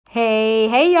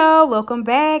Hey y'all, welcome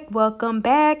back.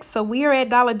 So we are at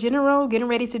Dollar General getting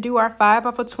ready to do our 5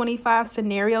 off of 25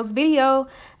 scenarios video.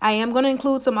 I am going to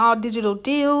include some all digital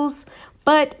deals,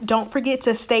 but don't forget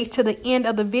to stay to the end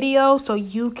of the video so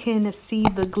you can see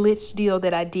the glitch deal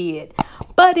that I did.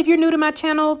 But if you're new to my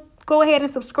channel, go ahead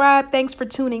and subscribe. Thanks for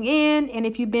tuning in, and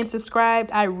if you've been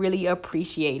subscribed, I really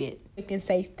appreciate it. I can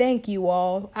say thank you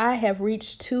all. I have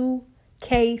reached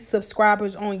 2K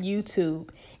subscribers on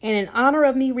YouTube. And in honor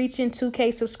of me reaching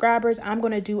 2K subscribers, I'm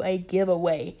going to do a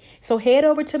giveaway. So head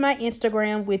over to my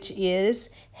Instagram, which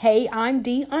is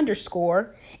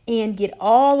HeyI'mD_, and get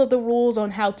all of the rules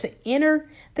on how to enter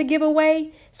the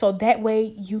giveaway. So that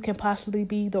way you can possibly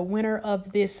be the winner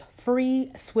of this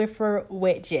free Swiffer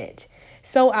wet jet.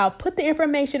 So I'll put the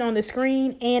information on the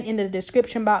screen and in the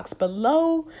description box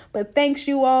below. But thanks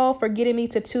you all for getting me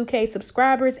to 2K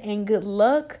subscribers, and good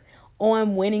luck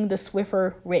on winning the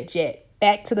Swiffer wet jet.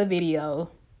 Back to the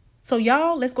video. So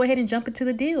y'all, let's go ahead and jump into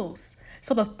the deals.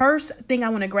 So the first thing I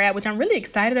want to grab, which I'm really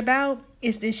excited about,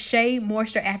 is this Shea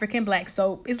Moisture African Black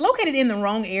Soap. It's located in the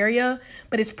wrong area,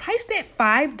 but it's priced at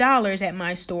 $5 at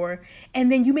my store.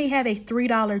 And then you may have a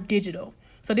 $3 digital.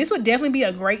 So this would definitely be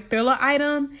a great filler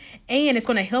item, and it's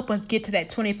going to help us get to that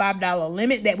 $25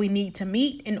 limit that we need to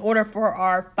meet in order for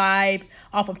our 5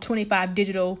 off of 25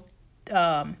 digital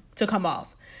to come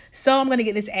off. So I'm going to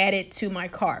get this added to my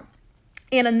cart.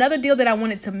 And another deal that I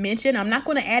wanted to mention, I'm not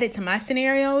going to add it to my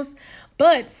scenarios,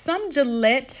 but some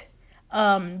Gillette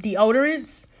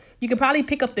deodorants, you can probably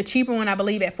pick up the cheaper one, I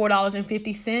believe, at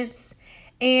 $4.50.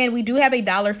 And we do have a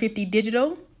 $1.50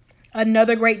 digital.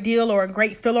 Another great deal or a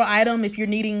great filler item if you're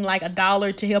needing like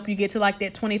 $1 to help you get to like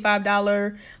that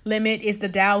 $25 limit is the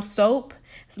Dow soap.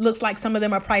 It looks like some of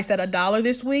them are priced at $1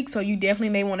 this week, so you definitely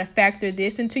may want to factor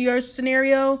this into your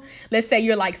scenario. Let's say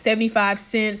you're like 75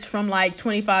 cents from like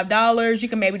 $25. You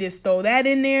can maybe just throw that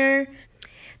in there.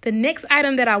 The next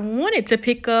item that I wanted to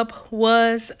pick up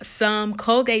was some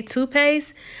Colgate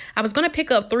toothpaste. I was going to pick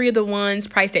up 3 of the ones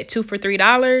priced at 2 for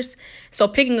 $3. So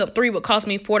picking up 3 would cost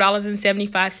me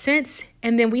 $4.75.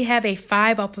 And then we have a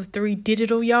 5 off of 3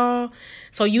 digital, y'all.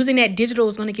 So using that digital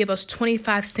is going to give us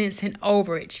 25 cents in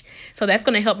overage. So that's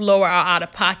going to help lower our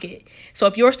out-of-pocket. So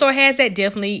if your store has that,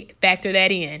 definitely factor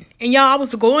that in. And y'all, I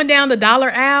was going down the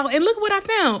dollar aisle and look what I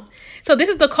found. So this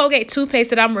is the Colgate toothpaste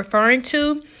that I'm referring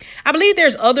to. I believe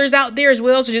there's others out there as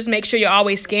well, so just make sure you're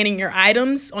always scanning your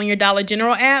items on your Dollar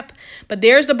General app. But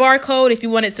there's the barcode if you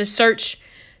wanted to search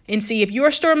and see if your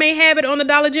store may have it on the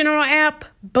Dollar General app.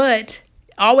 But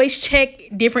always check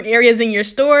different areas in your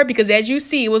store because as you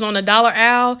see, it was on the dollar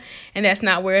aisle and that's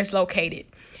not where it's located.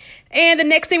 And the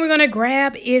next thing we're going to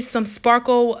grab is some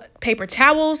Sparkle paper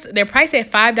towels. They're priced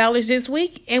at $5 this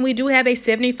week, and we do have a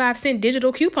 75-cent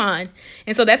digital coupon.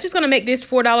 And so that's just going to make this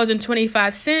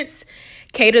 $4.25.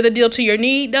 Cater the deal to your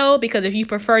need, though, because if you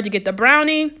prefer to get the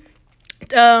brownie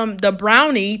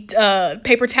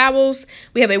paper towels,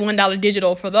 we have a $1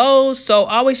 digital for those. So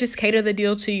always just cater the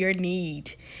deal to your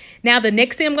need. Now, the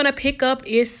next thing I'm going to pick up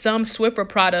is some Swiffer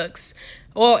products.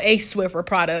 Or a Swiffer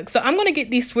product. So I'm going to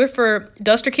get these Swiffer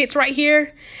duster kits right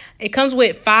here. It comes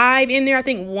with 5 in there. I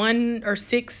think 1 or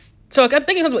 6. So I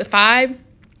think it comes with 5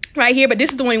 right here. But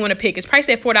this is the one you want to pick. It's priced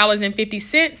at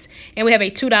 $4.50. And we have a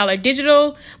 $2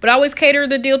 digital. But always cater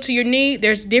the deal to your need.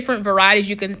 There's different varieties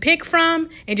you can pick from.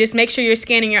 And just make sure you're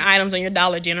scanning your items on your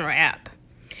Dollar General app.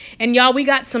 And y'all, we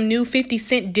got some new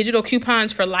 50-cent digital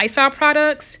coupons for Lysol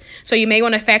products. So you may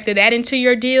want to factor that into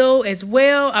your deal as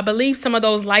well. I believe some of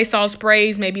those Lysol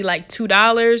sprays may be like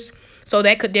 $2. So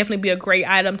that could definitely be a great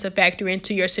item to factor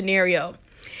into your scenario.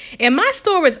 And my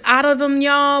store is out of them,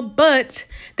 y'all. But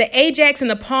the Ajax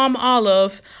and the Palm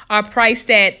Olive are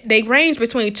priced at, they range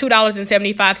between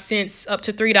 $2.75 up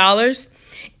to $3.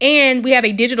 And we have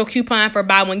a digital coupon for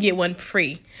buy one, get one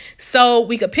free. So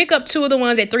we could pick up 2 of the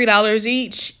ones at $3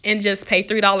 each and just pay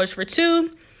 $3 for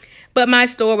 2. But my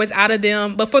store was out of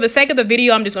them. But for the sake of the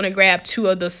video, I'm just going to grab 2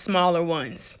 of the smaller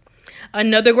ones.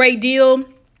 Another great deal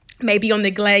may be on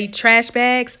the Glade trash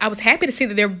bags. I was happy to see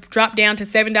that they're dropped down to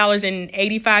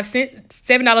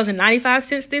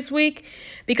 $7.95 this week,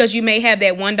 because you may have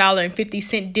that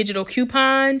 $1.50 digital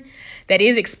coupon that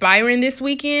is expiring this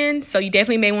weekend. So you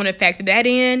definitely may want to factor that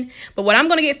in. But what I'm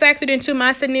going to get factored into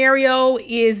my scenario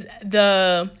is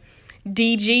the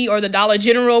DG or the Dollar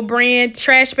General brand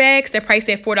trash bags. They're priced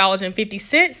at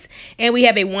 $4.50. And we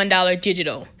have a $1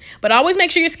 digital. But always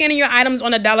make sure you're scanning your items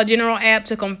on the Dollar General app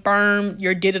to confirm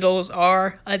your digitals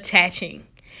are attaching.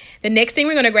 The next thing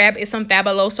we're going to grab is some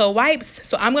Fabuloso wipes.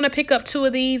 So I'm going to pick up 2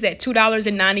 of these at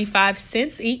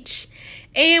 $2.95 each.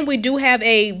 And we do have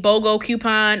a BOGO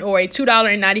coupon or a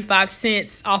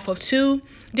 $2.95 off of 2.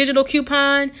 digital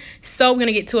coupon. So we're going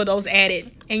to get 2 of those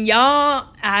added. And y'all,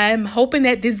 I'm hoping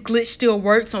that this glitch still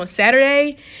works on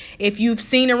Saturday. If you've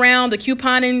seen around the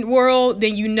couponing world,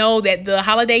 then you know that the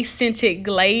holiday scented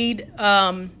Glade,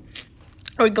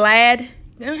 or Glad,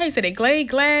 how you say that?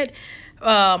 Glad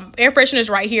air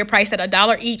fresheners right here priced at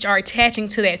 $1 each are attaching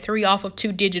to that 3 off of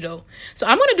 2 digital. So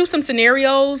I'm going to do some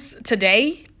scenarios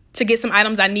today to get some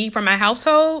items I need for my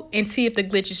household and see if the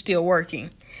glitch is still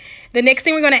working. The next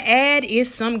thing we're going to add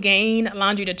is some Gain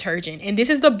laundry detergent. And this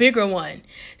is the bigger one.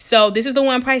 So this is the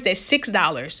one priced at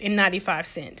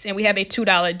 $6.95. And we have a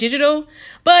 $2 digital.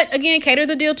 But again, cater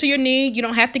the deal to your need. You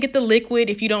don't have to get the liquid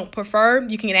if you don't prefer.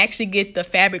 You can actually get the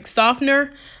fabric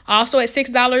softener also at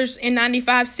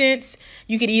 $6.95.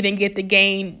 You could even get the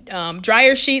Gain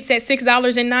dryer sheets at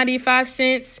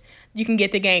 $6.95. You can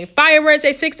get the Gain fireworks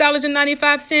at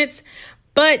 $6.95.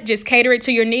 But just cater it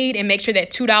to your need and make sure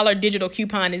that $2 digital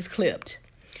coupon is clipped.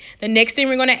 The next thing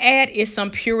we're going to add is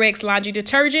some Purex laundry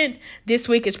detergent. This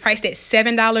week is priced at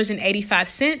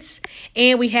 $7.85.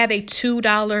 And we have a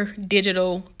 $2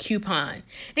 digital coupon.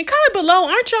 And comment below,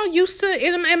 aren't y'all used to,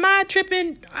 am I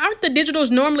tripping? Aren't the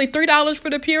digitals normally $3 for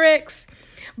the Purex?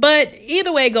 But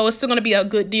either way it goes, it's still going to be a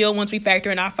good deal once we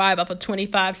factor in our 5 off of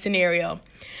 25 scenario.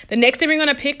 The next thing we're going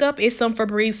to pick up is some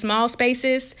Febreze small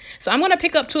spaces. So I'm going to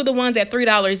pick up 2 of the ones at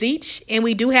 $3 each. And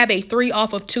we do have a 3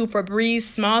 off of 2 Febreze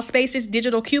small spaces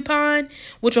digital coupon,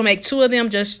 which will make 2 of them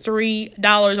just $3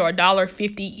 or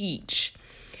 $1.50 each.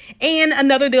 And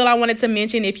another deal I wanted to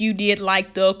mention, if you did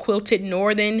like the quilted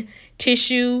northern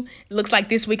tissue, it looks like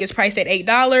this week is priced at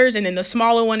 $8, and then the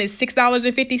smaller one is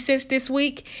 $6.50 this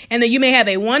week. And then you may have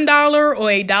a $1 or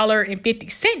a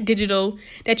 $1.50 digital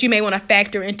that you may want to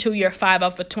factor into your 5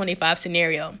 off of 25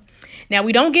 scenario. Now,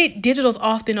 we don't get digitals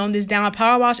often on this Down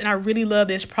Power Wash, and I really love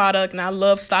this product, and I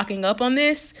love stocking up on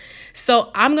this.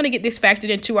 So I'm going to get this factored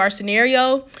into our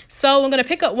scenario. So I'm going to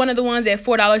pick up one of the ones at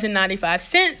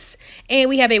 $4.95, and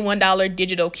we have a $1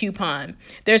 digital coupon.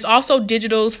 There's also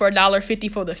digitals for $1.50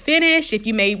 for the finish, if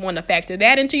you may want to factor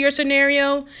that into your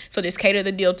scenario. So just cater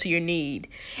the deal to your need.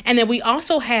 And then we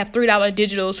also have $3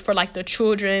 digitals for like the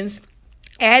children's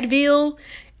Advil.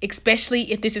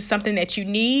 Especially if this is something that you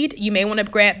need. You may want to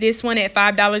grab this one at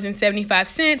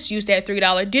 $5.75. Use that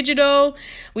 $3 digital.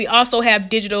 We also have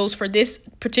digitals for this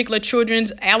particular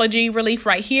children's allergy relief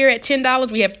right here at $10.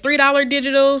 We have $3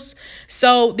 digitals.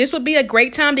 So this would be a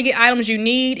great time to get items you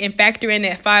need and factor in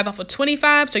that 5 off of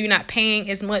 25, so you're not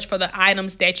paying as much for the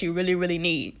items that you really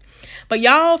need. But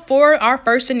y'all, for our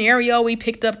first scenario, we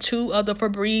picked up 2 of the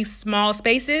Febreze small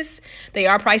spaces. They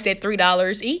are priced at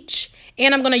 $3 each.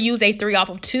 And I'm going to use a 3 off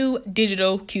of 2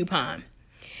 digital coupon.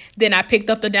 Then I picked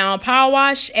up the Down Power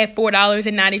Wash at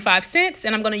 $4.95,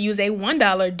 and I'm going to use a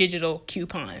 $1 digital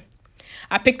coupon.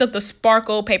 I picked up the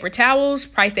Sparkle paper towels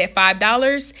priced at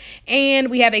 $5, and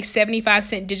we have a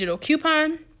 75-cent digital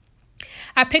coupon.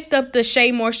 I picked up the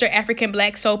Shea Moisture African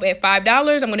Black Soap at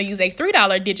 $5. I'm going to use a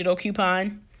 $3 digital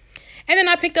coupon. And then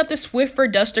I picked up the Swiffer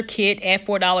Duster Kit at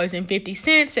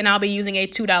 $4.50, and I'll be using a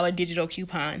 $2 digital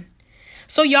coupon.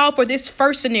 So y'all, for this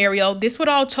first scenario, this would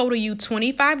all total you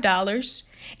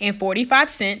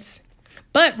 $25.45.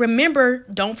 But remember,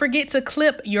 don't forget to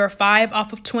clip your 5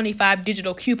 off of 25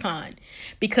 digital coupon,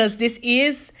 because this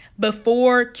is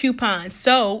before coupon.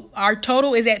 So our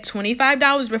total is at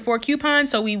 $25 before coupon.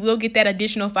 So we will get that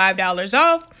additional $5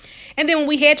 off. And then when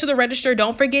we head to the register,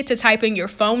 don't forget to type in your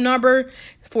phone number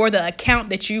for the account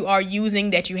that you are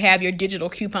using, that you have your digital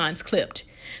coupons clipped.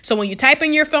 So when you type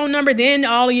in your phone number, then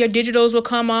all of your digitals will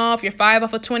come off, your 5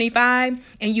 off of 25,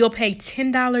 and you'll pay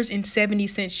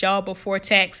 $10.70, y'all, before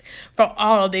tax for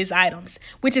all of these items,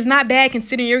 which is not bad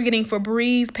considering you're getting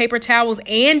Febreze, paper towels,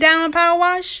 and Down Power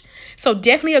Wash. So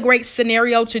definitely a great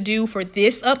scenario to do for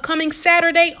this upcoming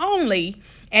Saturday only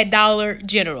at Dollar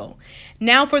General.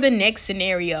 Now for the next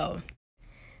scenario.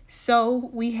 So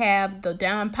we have the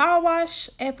Down Power Wash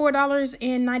at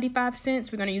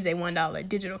 $4.95. We're going to use a $1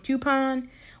 digital coupon.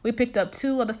 We picked up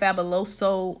 2 of the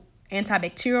Fabuloso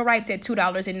antibacterial wipes at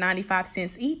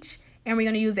 $2.95 each. And we're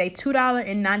going to use a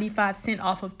 $2.95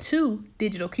 off of 2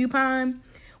 digital coupon.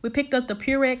 We picked up the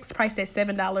Purex priced at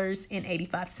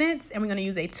 $7.85. And we're going to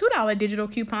use a $2 digital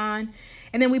coupon.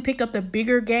 And then we picked up the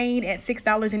bigger Gain at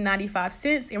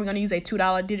 $6.95, and we're going to use a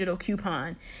 $2 digital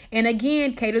coupon. And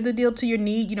again, cater the deal to your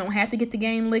need. You don't have to get the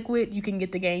Gain liquid. You can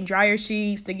get the Gain dryer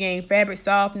sheets, the Gain fabric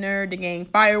softener, the Gain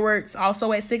fireworks,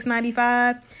 also at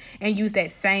 $6.95, and use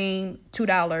that same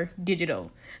 $2 digital.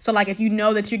 So like if you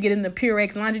know that you're getting the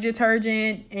Purex laundry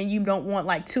detergent and you don't want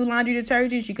like 2 laundry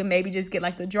detergents, you can maybe just get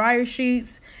like the dryer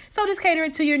sheets. So just cater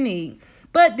it to your need.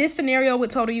 But this scenario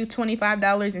would total you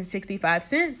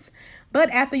 $25.65. But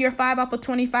after your 5 off of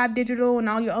 25 digital and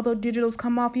all your other digitals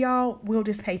come off, y'all, we'll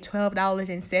just pay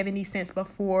 $12.70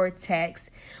 before tax,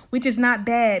 which is not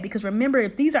bad because remember,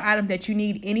 if these are items that you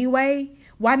need anyway,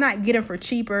 why not get them for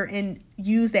cheaper and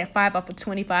use that 5 off of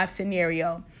 25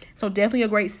 scenario? So definitely a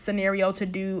great scenario to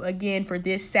do again for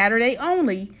this Saturday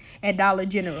only at Dollar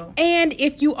General. And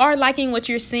if you are liking what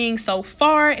you're seeing so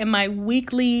far in my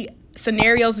weekly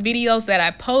scenarios videos that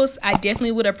I post, I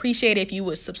definitely would appreciate if you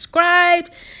would subscribe.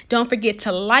 Don't forget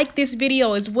to like this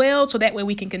video as well, so that way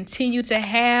we can continue to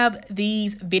have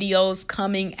these videos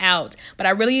coming out. But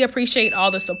I really appreciate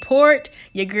all the support.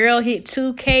 Your girl hit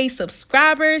 2K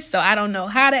subscribers, so I don't know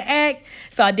how to act.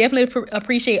 So I definitely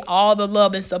appreciate all the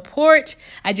love and support.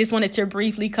 I just wanted to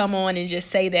briefly come on and just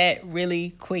say that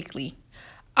really quickly.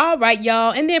 All right,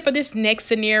 y'all. And then for this next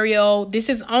scenario, this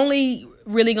is only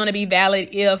really going to be valid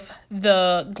if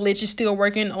the glitch is still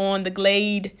working on the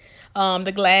Glad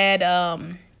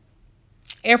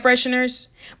air fresheners.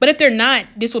 But if they're not,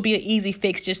 this will be an easy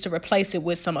fix just to replace it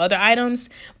with some other items.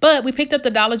 But we picked up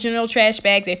the Dollar General trash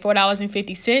bags at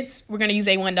 $4.50. We're going to use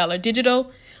a $1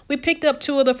 digital. We picked up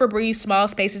 2 of the Febreze small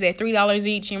spaces at $3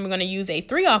 each, and we're going to use a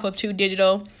 3 off of 2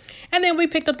 digital. And then we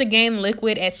picked up the Gain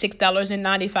Liquid at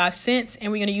 $6.95,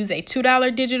 and we're going to use a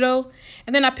 $2 digital.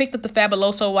 And then I picked up the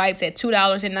Fabuloso wipes at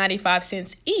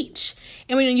 $2.95 each,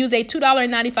 and we're going to use a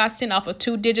 $2.95 off of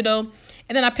 2 digital.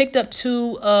 And then I picked up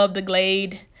 2 of the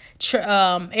Glade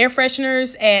air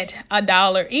fresheners at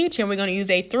 $1 each, and we're going to use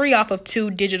a 3 off of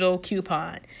 2 digital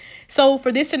coupon. So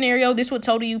for this scenario, this would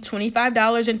total you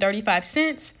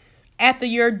 $25.35. After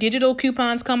your digital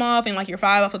coupons come off and like your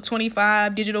 5 off of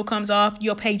 25 digital comes off,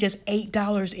 you'll pay just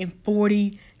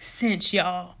 $8.40,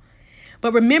 y'all.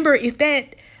 But remember, if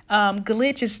that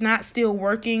glitch is not still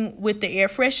working with the air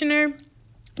freshener,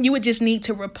 you would just need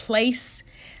to replace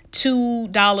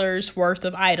 $2 worth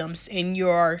of items in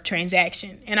your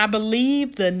transaction. And I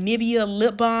believe the Nivea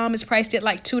lip balm is priced at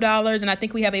like $2, and I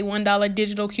think we have a $1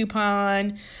 digital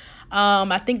coupon.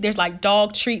 I think there's like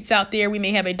dog treats out there. We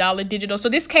may have a $1 digital. So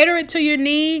this cater it to your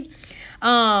need. You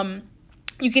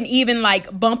can even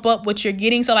like bump up what you're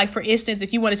getting. So like for instance,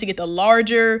 if you wanted to get the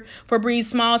larger Febreze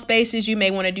small spaces, you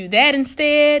may want to do that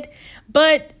instead.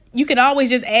 But you can always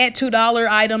just add $2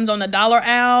 items on the dollar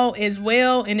aisle as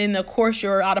well. And then of course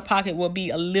your out of pocket will be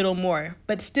a little more,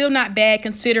 but still not bad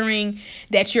considering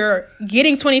that you're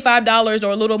getting $25 or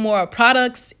a little more of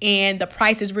products and the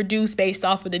price is reduced based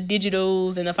off of the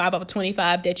digitals and the 5 off of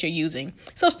 25 that you're using.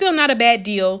 So still not a bad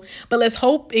deal, but let's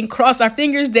hope and cross our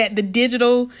fingers that the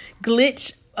digital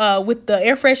glitch with the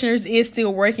air fresheners is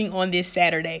still working on this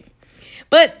Saturday.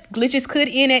 But glitches could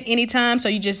end at any time, so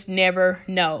you just never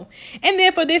know. And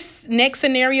then for this next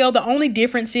scenario, the only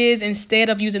difference is instead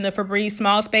of using the Febreze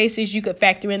small spaces, you could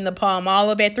factor in the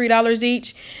Palmolive at $3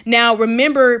 each. Now,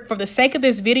 remember, for the sake of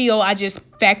this video, I just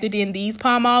factored in these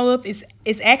Palmolive.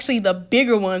 It's actually the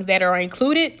bigger ones that are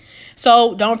included.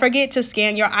 So don't forget to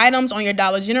scan your items on your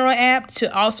Dollar General app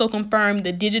to also confirm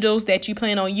the digitals that you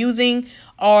plan on using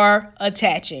are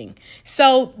attaching.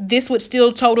 So this would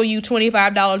still total you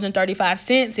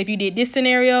 $25.35 if you did this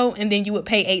scenario, and then you would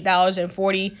pay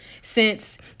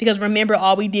 $8.40 because remember,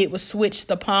 all we did was switch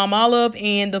the Palmolive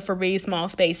and the Febreze small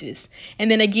spaces.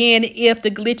 And then again, if the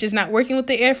glitch is not working with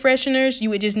the air fresheners, you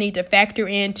would just need to factor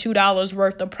in $2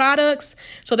 worth of products,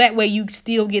 so that way you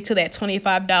still get to that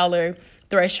 $25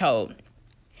 threshold.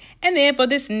 And then for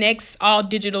this next all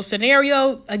digital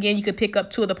scenario, again, you could pick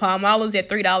up 2 of the Palmolives at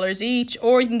 $3 each,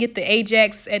 or you can get the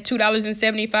Ajax at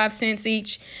 $2.75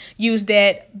 each. Use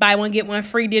that buy one, get one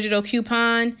free digital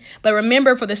coupon. But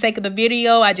remember, for the sake of the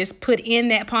video, I just put in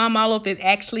that Palmolive. It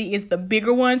actually is the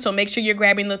bigger one. So make sure you're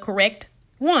grabbing the correct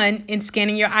one and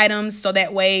scanning your items, so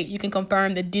that way you can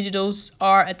confirm the digitals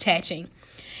are attaching.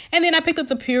 And then I picked up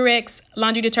the Purex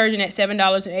laundry detergent at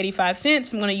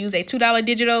 $7.85. I'm going to use a $2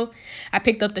 digital. I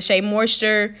picked up the Shea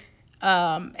Moisture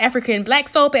African black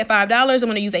soap at $5. I'm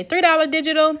going to use a $3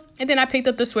 digital. And then I picked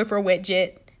up the Swiffer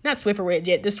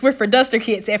the Swiffer duster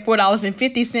kits at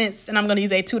 $4.50. And I'm going to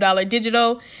use a $2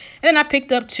 digital. And then I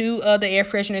picked up 2 of the air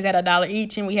fresheners at $1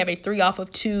 each. And we have a 3 off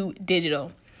of 2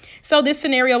 digital. So this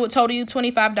scenario would total you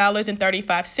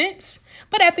 $25.35.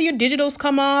 But after your digitals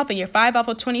come off and your 5 off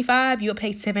of 25, you'll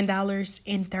pay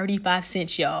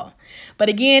 $7.35, y'all. But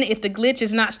again, if the glitch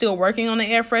is not still working on the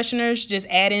air fresheners, just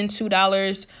add in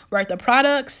 $2 worth of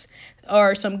products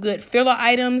or some good filler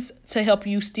items to help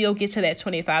you still get to that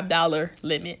 $25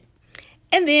 limit.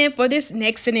 And then for this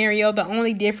next scenario, the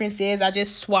only difference is I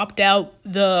just swapped out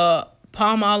the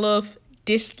Palmolive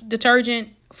dish detergent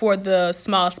for the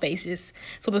small spaces.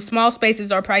 So the small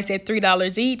spaces are priced at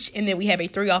 $3 each, and then we have a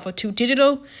 3 off of 2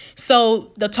 digital.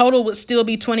 So the total would still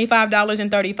be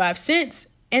 $25.35.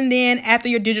 And then after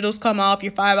your digitals come off,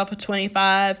 your 5 off of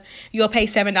 25, you'll pay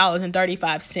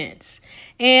 $7.35.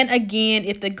 And again,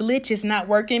 if the glitch is not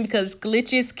working, because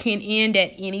glitches can end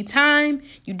at any time,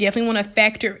 you definitely want to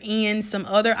factor in some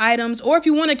other items. Or if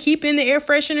you want to keep in the air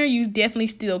freshener, you definitely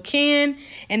still can.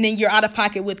 And then your out of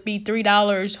pocket would be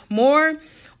 $3 more.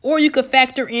 Or you could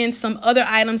factor in some other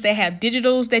items that have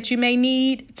digitals that you may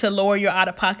need to lower your out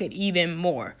of pocket even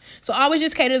more. So always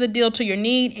just cater the deal to your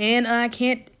need. And I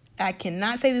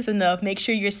cannot say this enough. Make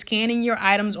sure you're scanning your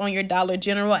items on your Dollar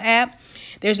General app.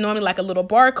 There's normally like a little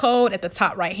barcode at the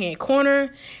top right hand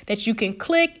corner that you can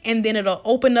click, and then it'll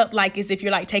open up like as if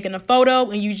you're like taking a photo,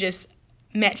 and you just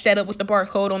match that up with the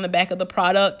barcode on the back of the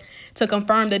product to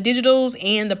confirm the digitals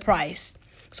and the price.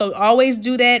 So always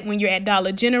do that when you're at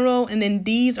Dollar General, and then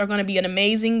these are going to be an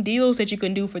amazing deals that you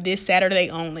can do for this Saturday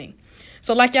only.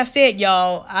 So like I said,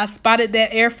 y'all, I spotted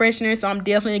that air freshener, so I'm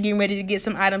definitely getting ready to get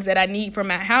some items that I need for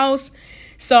my house.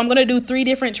 So I'm going to do 3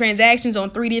 different transactions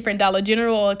on 3 different Dollar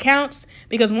General accounts,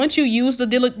 because once you use the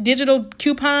digital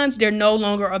coupons, they're no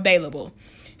longer available.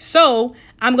 So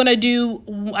I'm going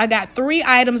to I got 3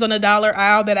 items on the dollar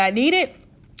aisle that I needed.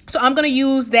 So I'm going to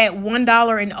use that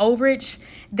 $1 in overage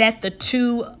that the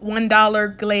 2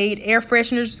 $1 Glade air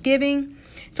fresheners giving.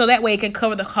 So that way it can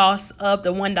cover the cost of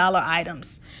the $1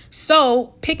 items.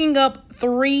 So picking up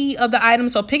 3 of the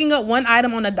items, so picking up 1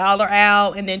 item on the dollar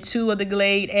aisle and then 2 of the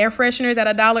Glade air fresheners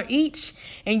at $1 each,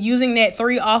 and using that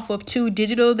 3 off of 2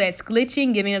 digital that's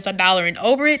glitching, giving us $1 in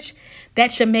overage,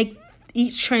 that should make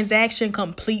each transaction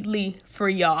completely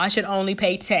free, y'all. I should only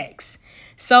pay tax.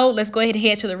 So let's go ahead and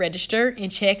head to the register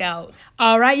and check out.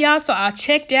 All right, y'all. So I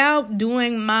checked out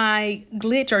doing my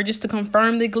glitch, or just to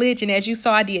confirm the glitch. And as you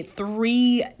saw, I did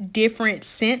 3 different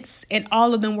cents, and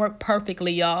all of them worked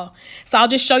perfectly, y'all. So I'll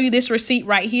just show you this receipt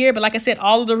right here. But like I said,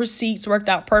 all of the receipts worked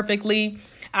out perfectly.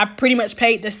 I pretty much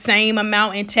paid the same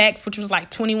amount in tax, which was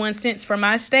like 21 cents for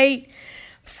my state.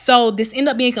 So this ended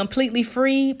up being completely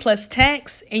free plus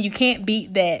tax, and you can't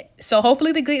beat that. So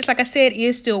hopefully the glitch, like I said,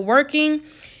 is still working.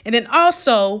 And then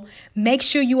also make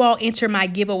sure you all enter my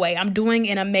giveaway. I'm doing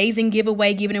an amazing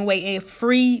giveaway, giving away a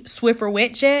free Swiffer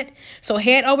wet jet. So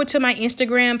head over to my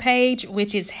Instagram page,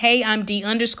 which is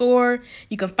HeyI'mD_.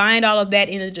 You can find all of that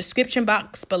in the description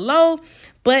box below.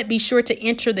 But be sure to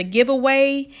enter the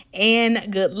giveaway,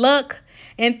 and good luck.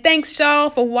 And thanks, y'all,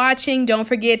 for watching. Don't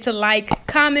forget to like,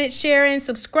 comment, share, and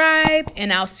subscribe.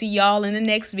 And I'll see y'all in the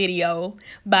next video.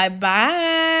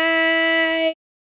 Bye-bye.